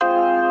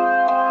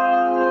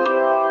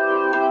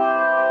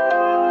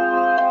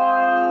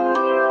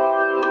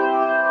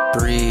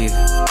breathe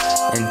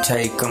and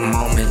take a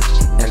moment.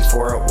 And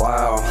for a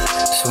while,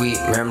 sweet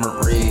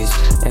memories.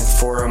 And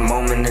for a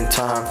moment in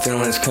time,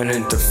 feelings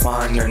couldn't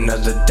define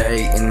another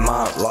day in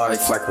my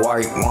life like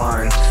white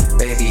wine.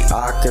 Baby,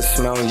 I could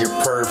smell your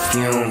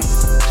perfume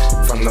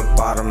from the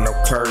bottom, no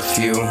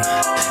curfew.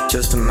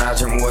 Just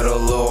imagine what a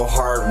little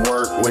hard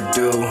work would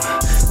do.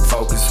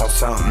 Focus on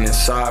something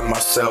inside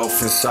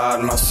myself.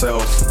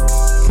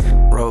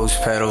 Rose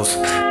petals,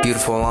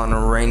 beautiful on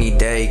a rainy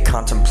day.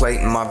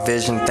 Contemplating my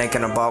vision,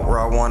 thinking about where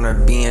I wanna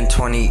be in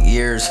 20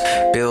 years.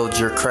 Build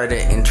your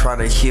credit and try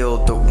to heal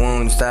the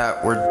wounds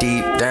that were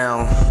deep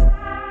down.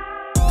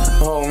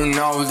 Oh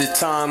no, the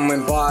time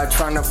went by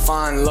trying to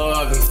find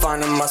love and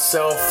finding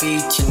myself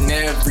each and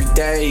every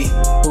day.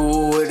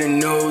 Who would've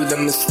knew the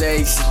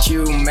mistakes that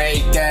you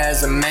make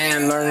as a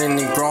man, learning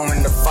and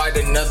growing to fight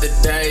another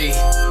day.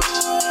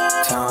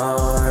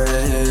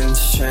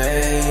 Times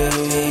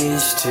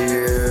change,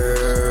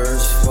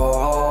 tears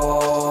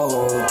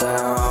fall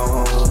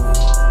down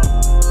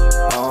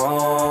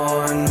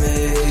on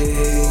me.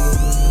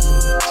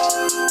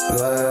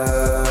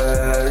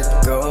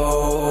 Let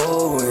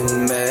go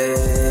and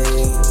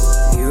make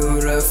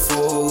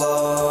beautiful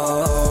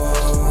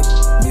love,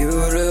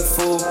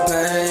 beautiful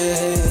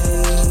pain.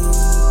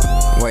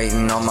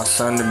 Waiting on my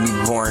son to be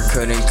born,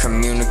 couldn't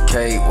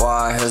communicate.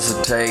 Why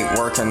hesitate?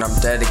 Working, I'm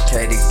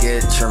dedicated.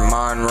 Get your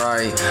mind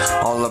right.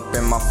 All up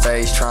in my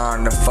face,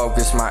 trying to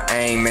focus my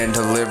aim and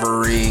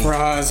delivery.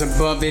 Rise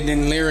above it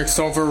in lyrics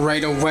over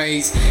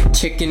ways.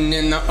 Chicken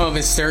in the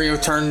oven, stereo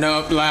turned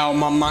up loud.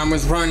 My mind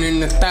was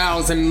running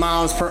 1,000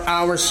 miles per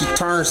hour. She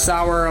turned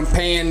sour, I'm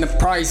paying the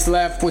price.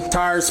 Left with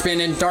tires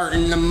spinning, dirt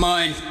in the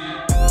mud.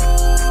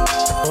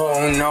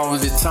 Oh no,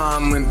 the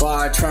time went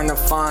by trying to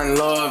find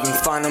love and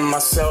finding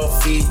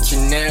myself each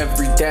and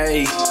every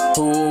day.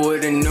 Who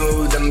would've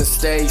knew the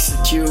mistakes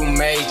that you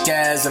make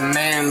as a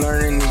man,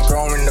 learning and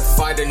growing to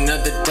fight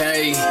another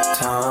day.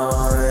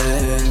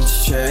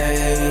 Times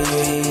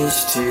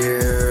change,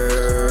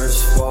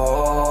 tears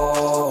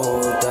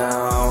fall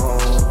down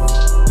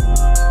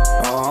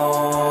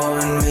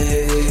on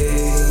me.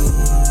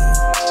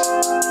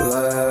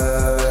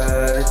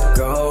 Let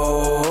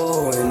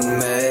go and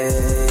make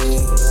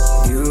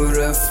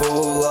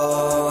beautiful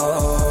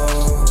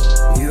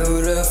love,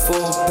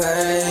 beautiful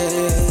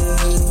pain.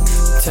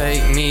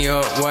 Take me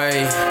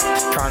away,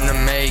 trying to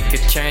make a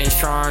change,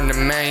 trying to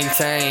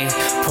maintain.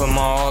 Put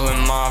my all in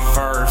my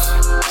verse,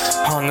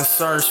 on the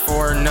search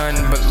for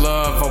nothing but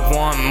love. I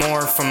want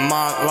more from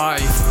my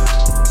life,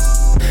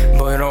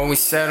 but always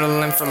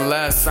settling for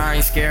less. I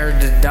ain't scared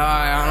to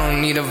die, I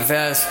don't need a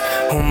vest.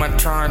 Who am I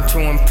trying to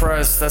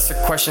impress? That's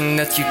a question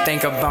that you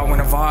think about when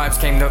the vibes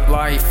came to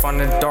life. On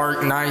the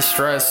dark night,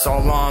 stress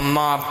all on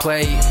my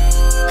plate.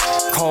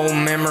 Cold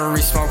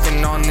memory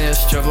smoking on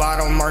this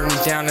gelato. Mark me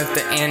down at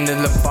the end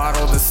of the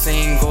bottle. The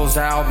singles,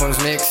 albums,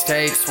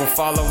 mixtapes will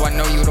follow. I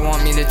know you don't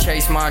want me to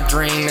chase my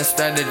dream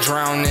instead of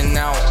drowning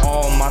out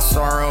all my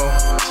sorrow.